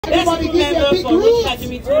Everybody give me a big Ruth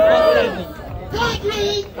Kadiri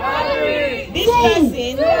 247. This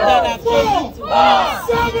person that I've chosen to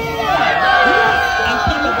be and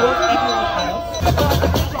keep above everyone else.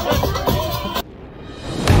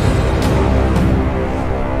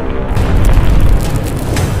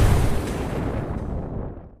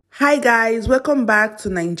 Hi guys, welcome back to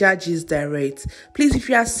Naija Gist Direct. Please, if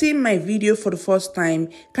you are seeing my video for the first time,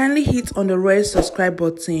 kindly hit on the red subscribe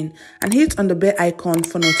button and hit on the bell icon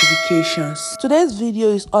for notifications. Today's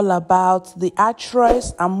video is all about the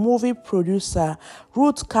actress and movie producer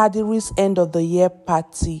Ruth Kadiri's end of the year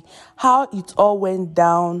party, how it all went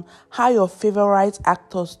down, how your favorite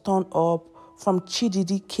actors turned up, from Chidi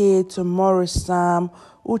Dike to Maurice Sam,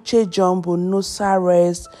 Uche Jumbo, Nosa,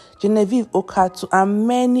 Genevieve, nkatu, and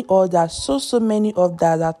many others, so many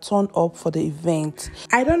others that turned up for the event.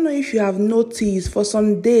 I don't know if you have noticed, for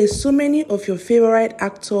some days, so many of your favorite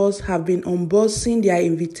actors have been unboxing their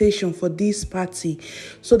invitation for this party.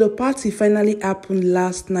 So the party finally happened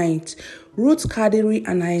last night. Ruth Kadiri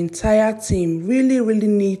and her entire team really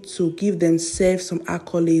need to give themselves some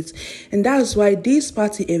accolades, and that's why this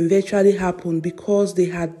party eventually happened, because they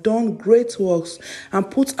had done great works and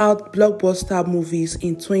put out blockbuster movies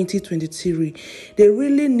in 2023. They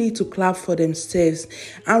really need to clap for themselves.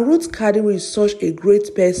 And Ruth Kadiri is such a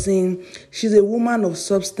great person. She's a woman of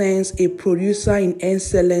substance, a producer in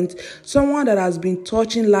excellence, someone that has been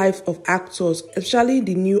touching lives of actors, especially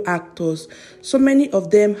the new actors. So many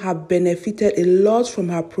of them have benefited a lot from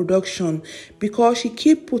her production because she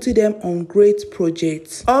keeps putting them on great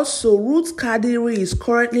projects. Also, Ruth Kadiri is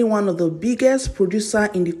currently one of the biggest producers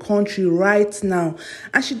in the country right now,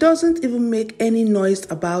 and she doesn't even make any noise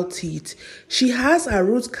about it. She has her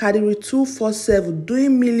Ruth Kadiri 247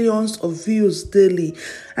 doing millions of views daily,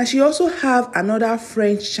 and she also have another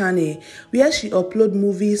French channel where she uploads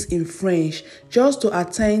movies in French just to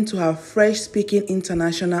attend to her French-speaking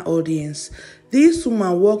international audience. This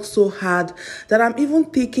woman works so hard that I'm even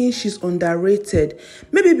thinking she's underrated.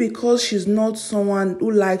 Maybe because she's not someone who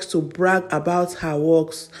likes to brag about her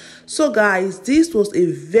works. So guys, this was a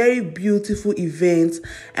very beautiful event.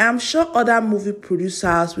 I'm sure other movie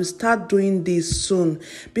producers will start doing this soon,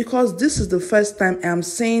 because this is the first time I'm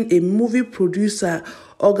seeing a movie producer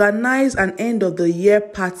organize an end of the year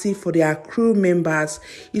party for their crew members.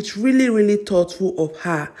 It's really thoughtful of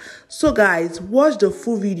her. So guys, watch the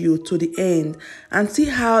full video to the end and see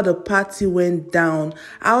how the party went down,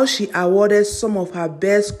 how she awarded some of her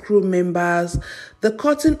best crew members, the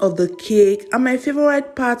cutting of the cake, and my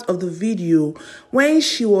favorite part of the video when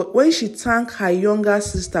she thanked her younger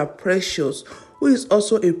sister Precious, who is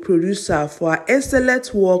also a producer, for her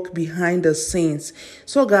excellent work behind the scenes.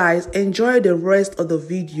 So guys, enjoy the rest of the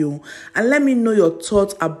video and let me know your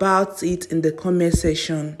thoughts about it in the comment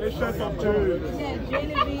section.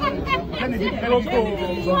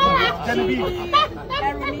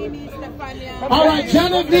 All right,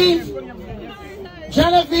 Genevieve,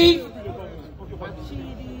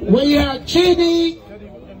 we are Chidi,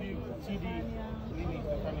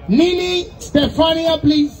 Nini, Stefania,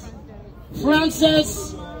 please.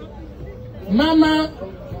 Frances, Mama,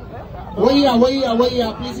 where you are,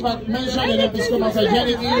 please, if I mention the name, please come and say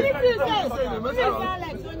Genevieve.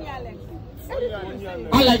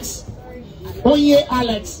 Alex, Onye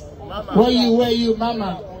Alex, where you,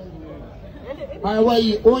 Mama? Where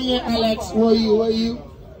you, Onye Alex, where you?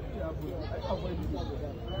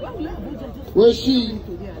 Where's she?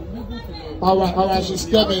 All right, she's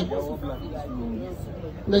coming.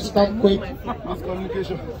 Let's start quick.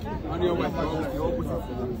 Miscommunication.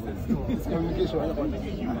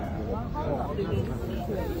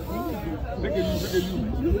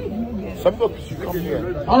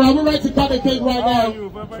 All right, we're ready to cut the cake right now.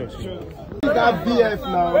 That BF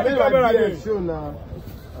now. Make my BF show now.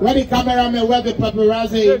 Where the cameraman, where the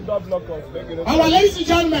paparazzi? All right, ladies and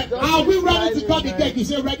gentlemen, are we ready to cut the cake? You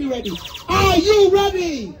say ready. Are you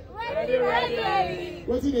ready? Ready.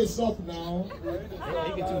 What's in this up now?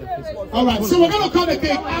 All right, so we're going to cut the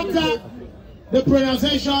cake after the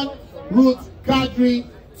pronunciation. Ruth Kadiri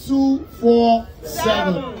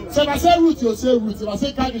 247. So if I say Ruth, you'll say Ruth. If I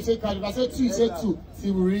say Kadiri, you say Kadiri. If I say 2, you say 2.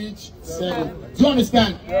 Till we reach 7. Do you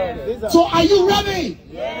understand? Yes. So are you ready?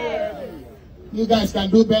 Yes. You guys can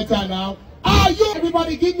do better now. Are you?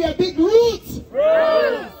 Everybody give me a big Ruth.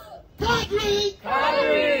 Ruth. Kadiri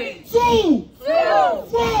 2, 4,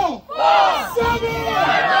 7.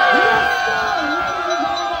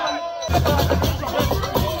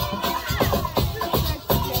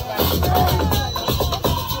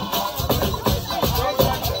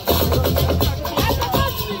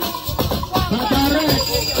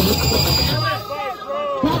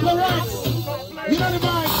 Paparazzi, you know the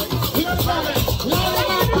vibe.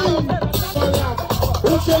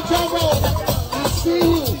 Mr. Jumbo, I see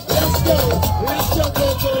you. Let's go. Let's go, go,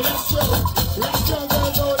 go. Let's go. Let's go, go,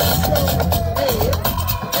 go. Let's go. Hey,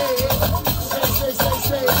 hey.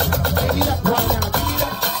 Say. Give me that right now. Give me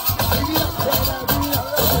that. Give me that right now. Give me that.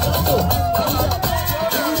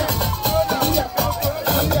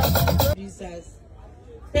 Producers.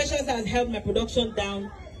 Precious has held my production down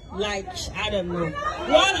like, I don't know,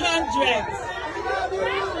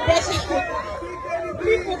 100. Precious.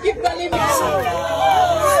 People keep calling me.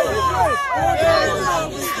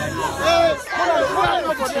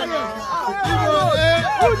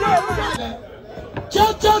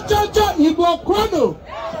 Cha, Igbo Chrono.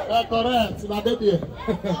 Correct, my baby.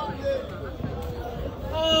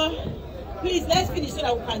 Please, let's finish so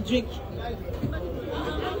that we can drink.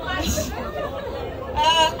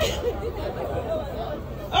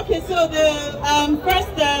 Okay, so the first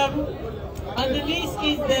on the list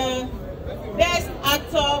is the best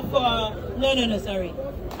actor for sorry,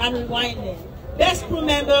 I'm rewinding. Best crew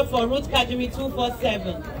member for Ruth Kadiri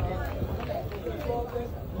 247.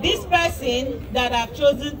 This person that I've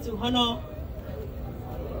chosen to honor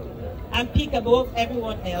and pick above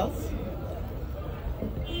everyone else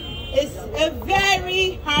is a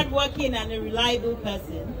very hardworking and a reliable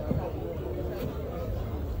person.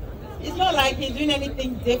 It's not like he's doing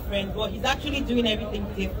anything different, but he's actually doing everything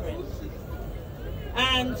different.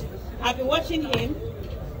 And I've been watching him.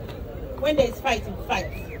 When there's fight, he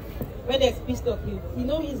fights. When there's peace talk,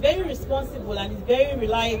 he's very responsible and he's very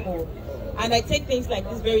reliable. And I take things like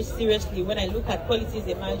this very seriously when I look at qualities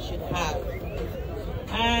a man should have.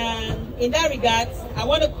 And in that regard, I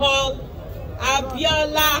want to call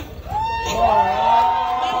Abiola.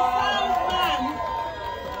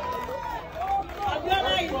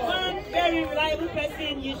 Abiola is one very reliable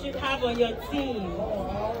person you should have on your team.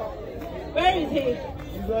 Where is he?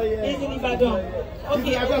 He's in Ibadan.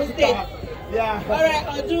 Okay, I will stay. Yeah. All right,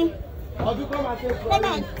 Odu, come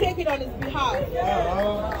and take it on his behalf.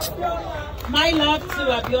 My love to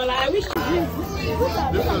Abiola. I wish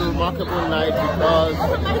This is a remarkable night because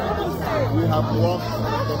we have worked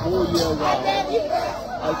the whole year round.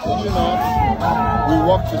 I kid you not, we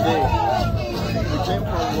worked today. We came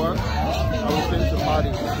from work and we came to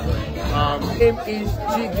party. Name is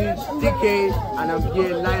Chidi Dike and I'm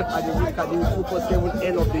here live at the Ruth Kadiri 247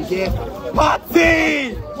 end of the year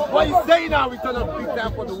party! What you say now? We turn up big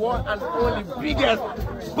time for the one and only biggest,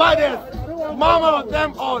 baddest mama of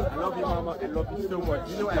them all. I love you, mama. I love you so much.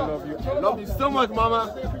 You know I love you. I love you so much,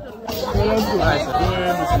 mama.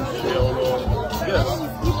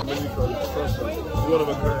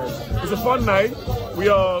 It's a fun night. We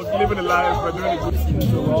are living a life. We're doing a good thing.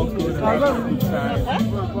 So we're all going to have a good time.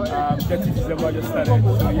 30 December just started.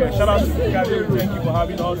 So yeah, shout out to Kadiri. Thank you for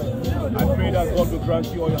having us. I pray that God will grant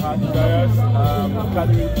you all your heart desires.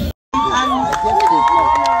 Kadiri.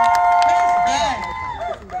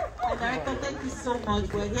 Director, thank you so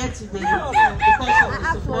much. We're here today because of the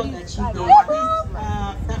support that you gave.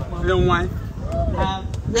 That one.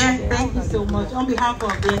 Yeah, thank you so much. On behalf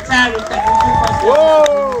of the entire Ruth Kadiri.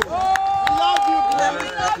 Whoa!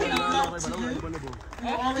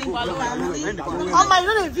 Only one family. On my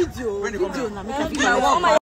video.